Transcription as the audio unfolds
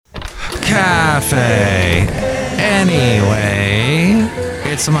Cafe. Anyway,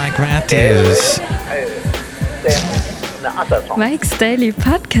 it's Mike Matthews. Mike's Daily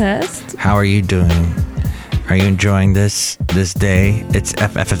Podcast. How are you doing? Are you enjoying this day? It's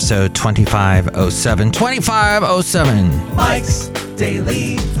FF episode 2507. 2507. Mike's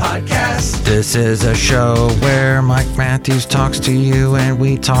Daily Podcast. This is a show where Mike Matthews talks to you and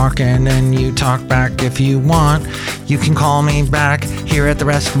we talk and then you talk back if you want. You can call me back here at the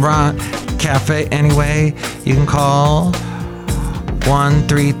restaurant cafe anyway. You can call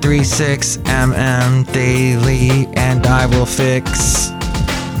 1336 Daily and I will fix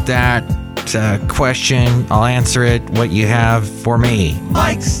that question. I'll answer it, what you have for me.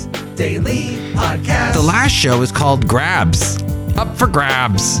 Mike's Daily Podcast. The last show was called Grabs. Up for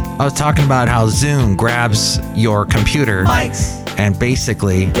grabs. I was talking about how Zoom grabs your computer Mike's and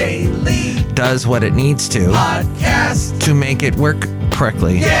basically Daily does what it needs to Podcast. to make it work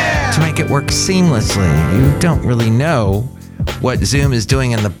correctly, Yeah. to make it work seamlessly. You don't really know what Zoom is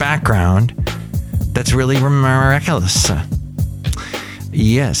doing in the background. That's really miraculous.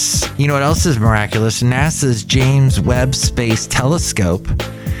 Yes. You know what else is miraculous? NASA's James Webb Space Telescope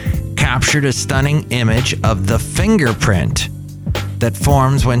captured a stunning image of the fingerprint that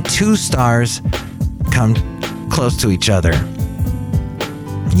forms when two stars come close to each other.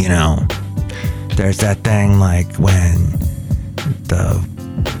 You know, there's that thing like when the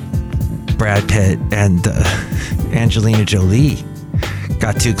Brad Pitt and Angelina Jolie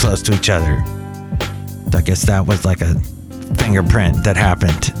got too close to each other. I guess that was like a fingerprint that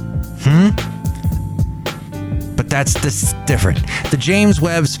happened. But that's different. The James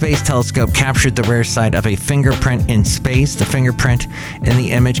Webb Space Telescope captured the rare sight of a fingerprint in space. The fingerprint in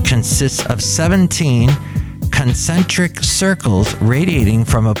the image consists of 17 concentric circles radiating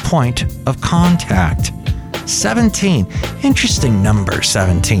from a point of contact. 17. Interesting number,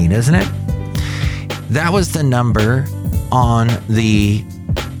 17, isn't it? That was the number on the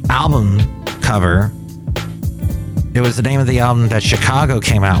album cover. It was the name of the album that Chicago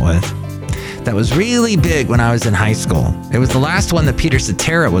came out with. That was really big when I was in high school. It was the last one that Peter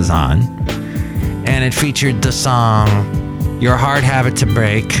Cetera was on. And it featured the song, Your Hard Habit to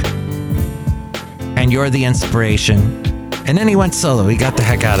Break, and You're the Inspiration. And then he went solo. He got the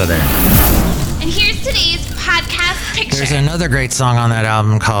heck out of there. And here's today's podcast picture. There's another great song on that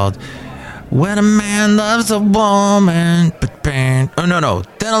album called When a Man Loves a Woman. Oh, no.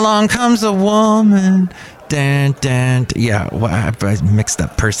 Then along comes a woman. Dun, dun, dun. Yeah, I mixed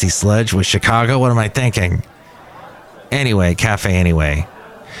up Percy Sledge with Chicago. What am I thinking? Anyway, Cafe Anyway.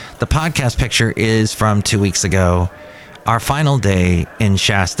 The podcast picture is from 2 weeks ago. Our final day in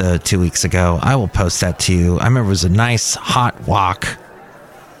Shasta 2 weeks ago. I will post that to you. I remember it was a nice hot walk.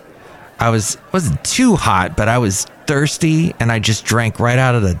 Wasn't too hot, but I was thirsty and I just drank right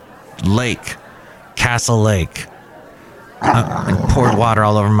out of the lake, Castle Lake. And poured water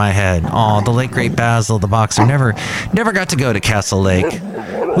all over my head. Oh, the late great Basil, the boxer, never got to go to Castle Lake.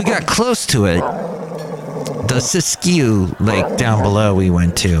 We got close to it. The Siskiyou Lake down below we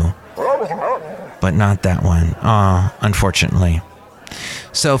went to, but not that one. Unfortunately.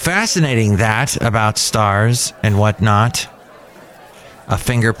 So fascinating that about stars and whatnot. A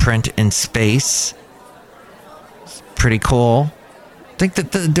fingerprint in space. Pretty cool. I think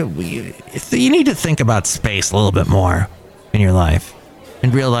that you need to think about space a little bit more in your life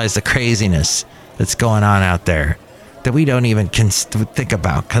and realize the craziness that's going on out there that we don't even think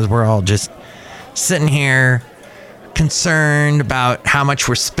about because we're all just sitting here concerned about how much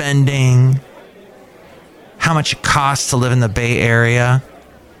we're spending, how much it costs to live in the Bay Area.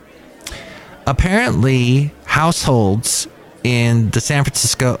 Apparently, households in the San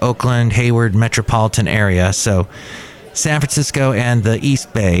Francisco, Oakland, Hayward metropolitan area, so San Francisco and the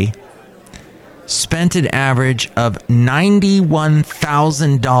East Bay, spent an average of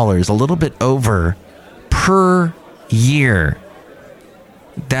 $91,000, a little bit over, per year.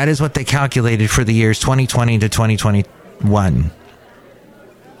 That is what they calculated for the years 2020 to 2021.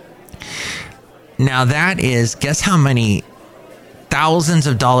 Now that is, guess how many thousands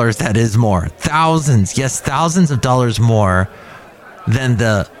of dollars that is more? Thousands, yes, thousands of dollars more than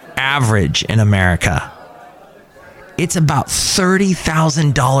the average in America. It's about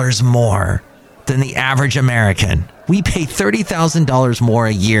 $30,000 more than the average American. We pay $30,000 more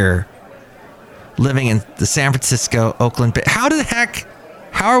a year living in the San Francisco, Oakland Bay. How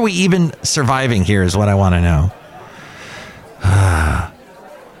are we even surviving here is what I want to know.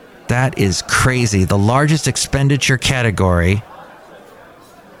 That is crazy. The largest expenditure category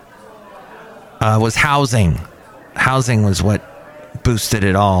was housing. Housing was what boosted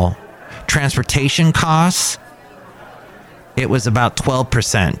it all. Transportation costs, it was about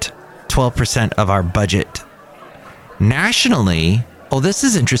 12%. 12% of our budget. Nationally, this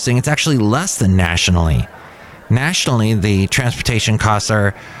is interesting. It's actually less than nationally. Nationally, the transportation costs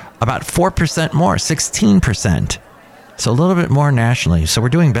are about 4% more, 16%. So a little bit more nationally. So we're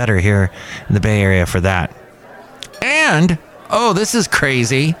doing better here in the Bay Area for that. And, this is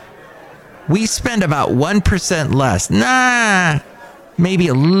crazy. We spend about 1% less. Maybe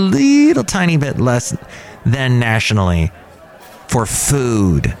a little tiny bit less than nationally for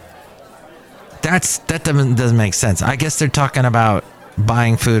food. That doesn't make sense. I guess they're talking about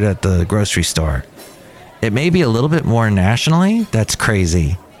buying food at the grocery store. It may be a little bit more nationally. That's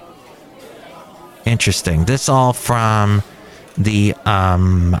crazy. Interesting. This all from the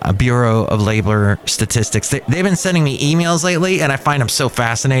Bureau of Labor Statistics. They've been sending me emails lately, and I find them so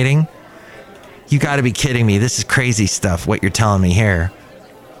fascinating. You got to be kidding me. This is crazy stuff, what you're telling me here.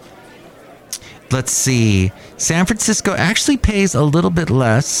 Let's see. San Francisco actually pays a little bit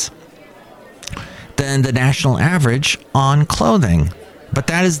less than the national average on clothing. But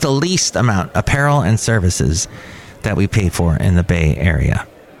that is the least amount, apparel and services, that we pay for in the Bay Area.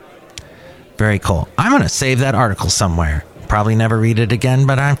 Very cool. I'm going to save that article somewhere. Probably never read it again,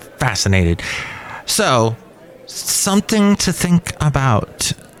 but I'm fascinated. So, something to think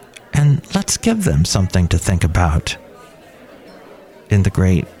about. And let's give them something to think about in the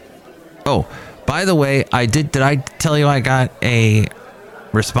great... by the way, did I tell you I got a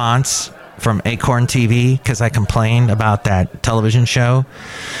response from Acorn TV because I complained about that television show,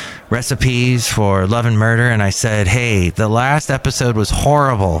 Recipes for Love and Murder, and I said, hey, the last episode was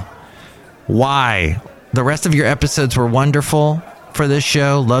horrible. Why? The rest of your episodes were wonderful for this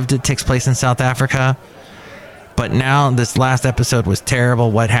show. Loved it. Takes place in South Africa. But now this last episode was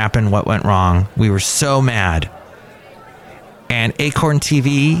terrible. What happened? What went wrong? We were so mad. And Acorn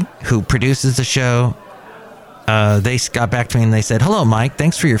TV, who produces the show, they got back to me and they said, hello, Mike.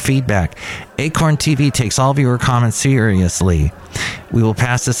 Thanks for your feedback. Acorn TV takes all of your comments seriously. We will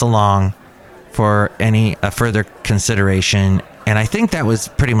pass this along for any further consideration. And I think that was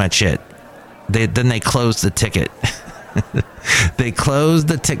pretty much it. Then they closed the ticket. They closed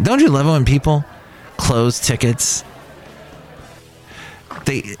the ticket. Don't you love it when people close tickets?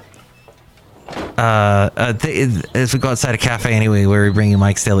 As we go outside a cafe anyway, we're bringing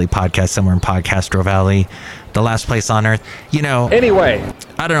Mike's Daily Podcast somewhere in Podcastro Valley, the last place on earth. Anyway,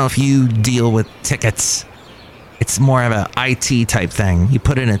 I don't know if you deal with tickets. It's more of an IT type thing. You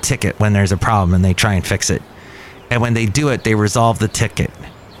put in a ticket when there's a problem and they try and fix it. And when they do it, they resolve the ticket.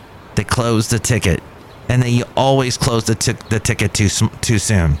 They close the ticket. And then you always close the ticket too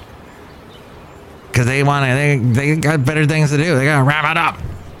soon. Because they got better things to do. They got to wrap it up.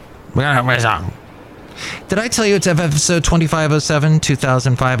 Did I tell you it's episode 2507,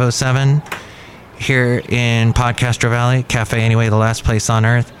 2005-07, here in Podcastro Valley, Cafe Anyway, the last place on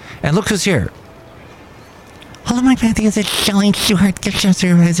earth? And look who's here. Hello, Mike Matthews, it's Jolene Stewart, gift shop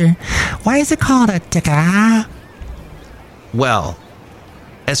supervisor. Why is it called a ticket? Well,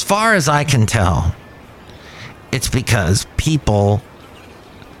 as far as I can tell, it's because people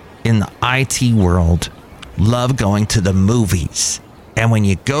in the IT world love going to the movies. And when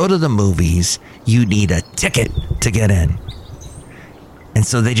you go to the movies, you need a ticket to get in. And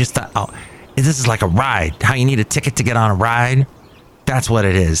so they just thought, this is like a ride. How you need a ticket to get on a ride? That's what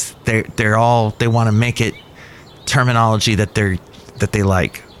it is. They want to make it terminology that they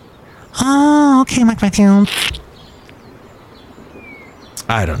like. Oh, okay, Mike Matthews.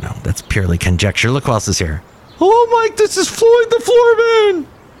 I don't know. That's purely conjecture. Look who else is here. Hello, Mike. This is Floyd the Floorman.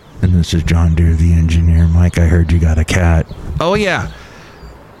 And this is John Deere the engineer. Mike, I heard you got a cat. Oh, yeah.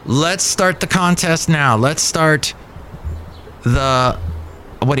 Let's start the contest now. Let's start the,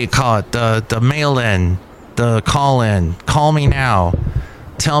 what do you call it? The mail-in, the call-in. Call me now.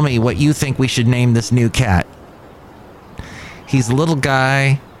 Tell me what you think we should name this new cat. He's a little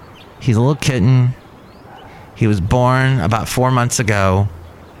guy. He's a little kitten. He was born about 4 months ago.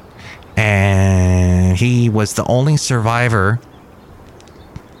 And he was the only survivor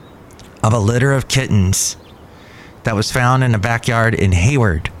of a litter of kittens that was found in a backyard in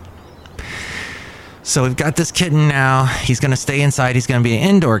Hayward. So we've got this kitten now. He's going to stay inside. He's going to be an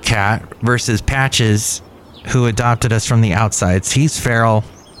indoor cat versus Patches, who adopted us from the outsides. He's feral.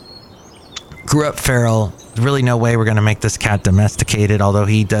 Grew up feral. Really no way we're going to make this cat domesticated, although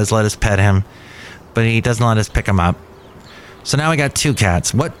he does let us pet him, but he doesn't let us pick him up. So now we got two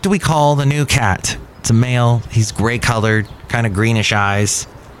cats. What do we call the new cat? It's a male. He's gray colored, kind of greenish eyes,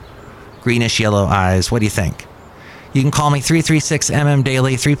 greenish yellow eyes. What do you think? You can call me 336MM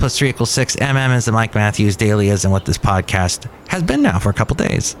Daily. 3 + 3 = 6. MM is the Mike Matthews Daily, as in what this podcast has been now for a couple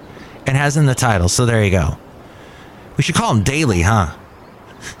days, and has in the title. So there you go. We should call him Daily, huh?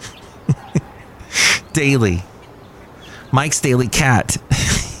 Daily. Mike's Daily Cat.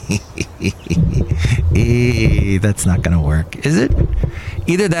 That's not going to work, is it?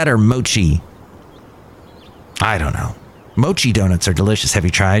 Either that or mochi. I don't know. Mochi donuts are delicious. Have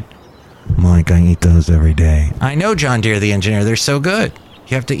you tried? Mike, I eat those every day. I know, John Deere, the engineer. They're so good.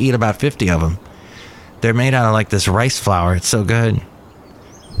 You have to eat about 50 of them. They're made out of like this rice flour. It's so good.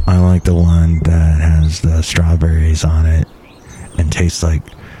 I like the one that has the strawberries on it and tastes like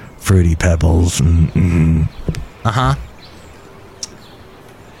Fruity Pebbles. Uh-huh.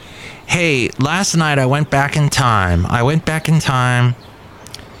 Hey, last night I went back in time.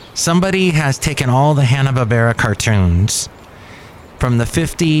 Somebody has taken all the Hanna-Barbera cartoons from the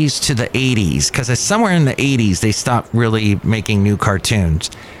 50s to the 80s, because somewhere in the 80s they stopped really making new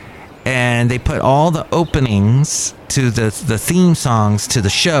cartoons. And they put all the openings to the theme songs to the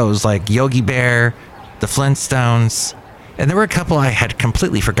shows, like Yogi Bear, the Flintstones, and there were a couple I had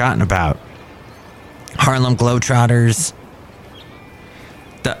completely forgotten about. Harlem Globetrotters,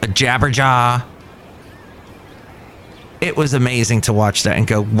 the Jabberjaw. It was amazing to watch that and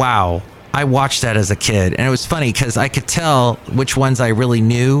go, wow, I watched that as a kid. And it was funny because I could tell which ones I really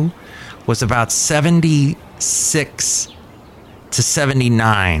knew was about 76 to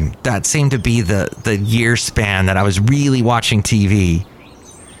 79. That seemed to be the year span that I was really watching TV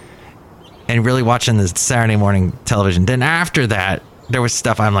and really watching the Saturday morning television. Then after that, there was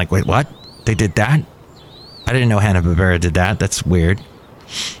stuff I'm like, wait, what? They did that? I didn't know Hanna-Barbera did that. That's weird.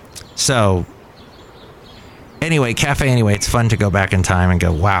 So, anyway, Cafe Anyway, it's fun to go back in time and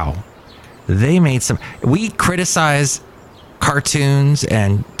go, wow, they made some... We criticize cartoons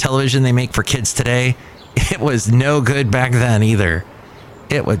and television they make for kids today. It was no good back then either.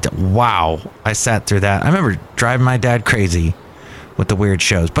 It was, wow, I sat through that. I remember driving my dad crazy with the weird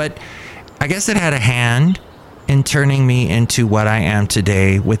shows. But I guess it had a hand in turning me into what I am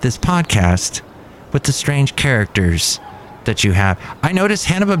today with this podcast, with the strange characters that you have. I noticed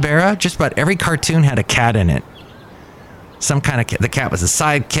Hanna-Barbera, just about every cartoon had a cat in it. Some kind of cat. The cat was a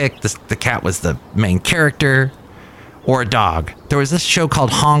sidekick. The cat was the main character. Or a dog. There was this show called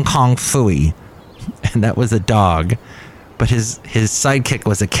Hong Kong Phooey, and that was a dog, but his sidekick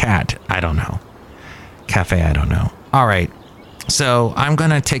was a cat. I don't know. Cafe, I don't know. All right. So I'm going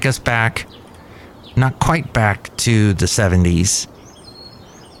to take us back, not quite back to the 70s,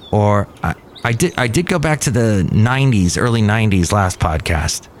 or I did go back to the 90s, early 90s last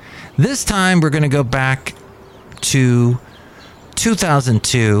podcast. This time we're going to go back to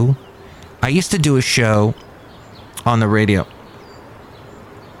 2002. I used to do a show on the radio.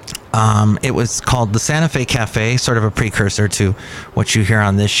 It was called the Santa Fe Cafe, sort of a precursor to what you hear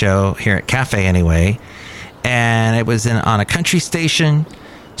on this show here at Cafe Anyway. And it was on a country station,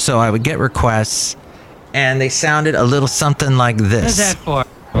 so I would get requests, and they sounded a little something like this. What is that for?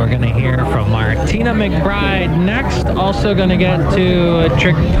 We're going to hear from Martina McBride next. Also going to get to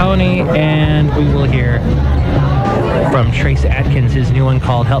Trick Pony, and we will hear from Trace Adkins, his new one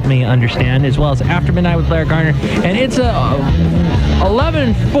called Help Me Understand, as well as After Midnight with Blair Garner. And it's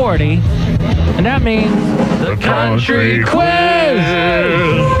 11:40, and that means the Country Quiz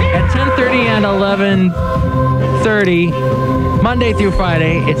at 10:30 and 11:30. Monday through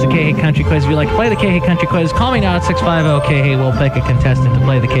Friday, it's the K-Hey Country Quiz. If you'd like to play the K-Hey Country Quiz, call me now at 650-K-Hey. We'll pick a contestant to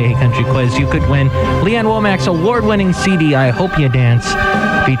play the K-Hey Country Quiz. You could win Leanne Womack's award-winning CD, I Hope You Dance,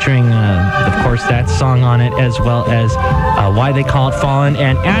 featuring, of course, that song on it, as well as Why They Call It Fallen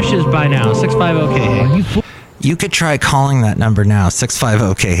and Ashes by Now. 650-K-Hey. You could try calling that number now,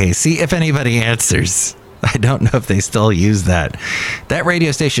 650-K-Hey. See if anybody answers. I don't know if they still use that. That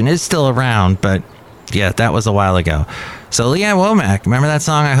radio station is still around, but yeah, that was a while ago. So Leanne Womack, remember that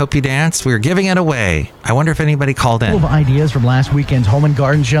song, I Hope You Dance? We were giving it away. I wonder if anybody called in. Full of ideas from last weekend's Home and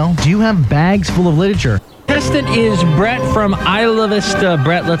Garden Show? Do you have bags full of literature? Contestant is Brett from Isla Vista.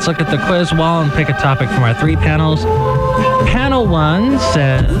 Brett, let's look at the quiz wall and pick a topic from our three panels. Panel 1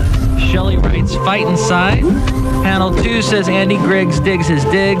 says Shelley Wright's Fight Inside. Panel 2 says Andy Griggs digs his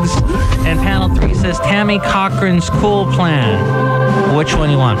digs. And panel 3 says Tammy Cochran's Cool Plan. Which one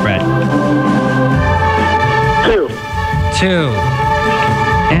you want, Brett? 2.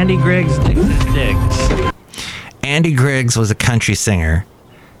 Andy Griggs digs his digs. Andy Griggs was a country singer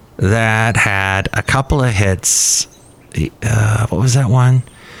that had a couple of hits. What was that one?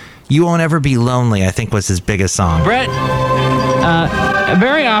 You Won't Ever Be Lonely, I think, was his biggest song. Brett,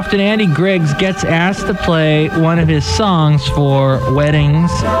 very often Andy Griggs gets asked to play one of his songs for weddings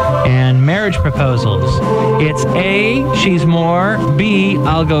and marriage proposals. It's A, She's More, B,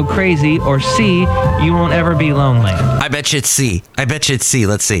 I'll Go Crazy, or C, You Won't Ever Be Lonely. I bet you it's C. Let's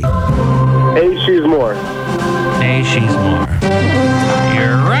see. A, She's More. A, She's More.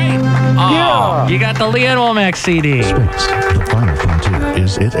 You're right. Oh, You got the Leanne Womack CD. Space, the final frontier.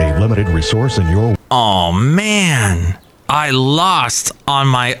 Is it a limited resource in your... Oh, man. I lost on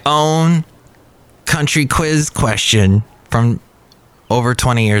my own country quiz question from over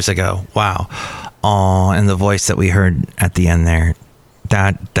 20 years ago. Wow. Oh, and the voice that we heard at the end there,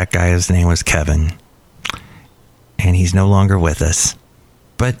 that guy's name was Kevin. And he's no longer with us.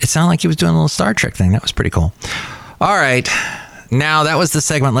 But it sounded like he was doing a little Star Trek thing. That was pretty cool. All right. Now, that was the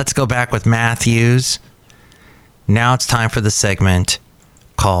segment. Let's go back with Matthews. Now it's time for the segment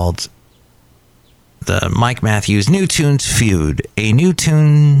called the Mike Matthews New Tunes Feud. A New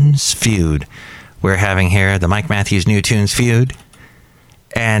Tunes Feud. We're having here the Mike Matthews New Tunes Feud.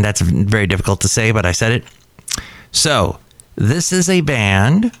 And that's very difficult to say, but I said it. So, this is a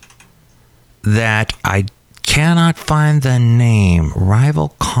band that I cannot find the name.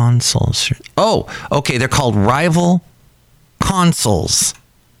 Rival Consoles. Oh, okay. They're called Rival Consoles.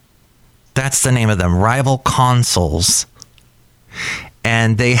 That's the name of them. Rival Consoles.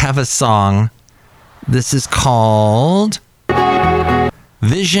 And they have a song. This is called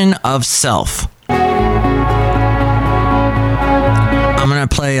Vision of Self. I'm going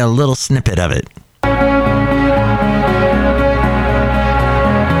to play a little snippet of it.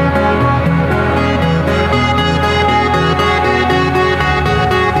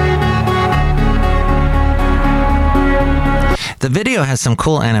 The video has some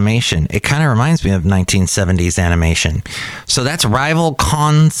cool animation. It kind of reminds me of 1970s animation. So that's Rival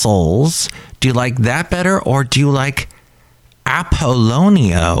Consoles. Do you like that better, or do you like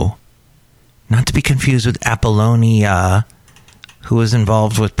Apollonio? Not to be confused with Apollonia, who was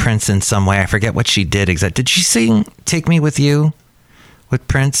involved with Prince in some way. I forget what she did exactly. Did she sing Take Me With You with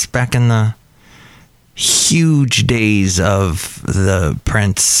Prince back in the huge days of the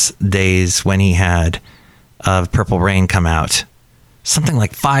Prince days when he had Purple Rain come out? Something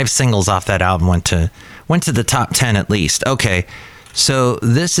like 5 singles off that album went to the top 10 at least. Okay, so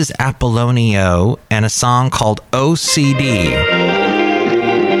this is Apollonio and a song called OCD.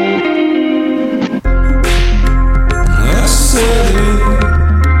 I said it,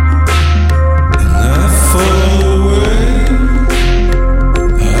 and I fall away.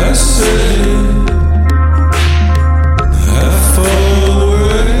 I said it, I fall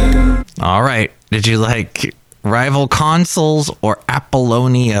away. All right, did you like Rival Consoles or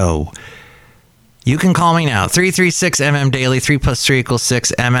Apollonio? You can call me now. 336-MM Daily. 3 + 3 =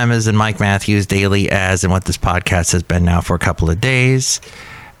 6. MM is in Mike Matthews Daily, as in what this podcast has been now for a couple of days.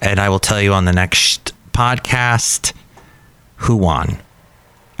 And I will tell you on the next podcast who won.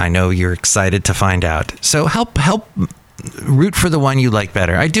 I know you're excited to find out. So help root for the one you like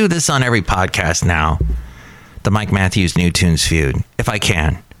better. I do this on every podcast now. The Mike Matthews New Tunes Feud, if I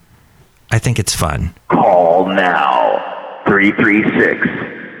can. I think it's fun. Call now.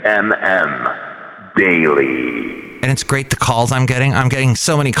 336-MM Daily. And it's great the calls I'm getting. I'm getting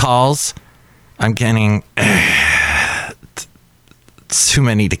so many calls. I'm getting too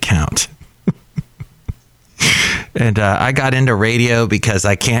many to count. And I got into radio because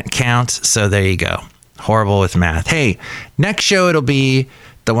I can't count. So there you go. Horrible with math. Hey, next show it'll be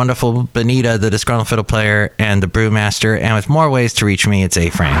the wonderful Benita, the disgruntled fiddle player, and the brewmaster. And with more ways to reach me, it's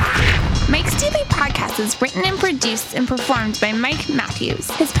A-Frame. Mike's Daily Podcast is written and produced and performed by Mike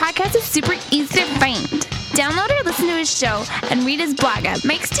Matthews. His podcast is super easy to find. Download or listen to his show and read his blog at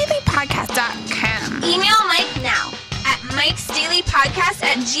mikesdailypodcast.com. Email Mike now at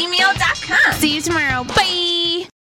mikesdailypodcast@gmail.com. See you tomorrow. Bye.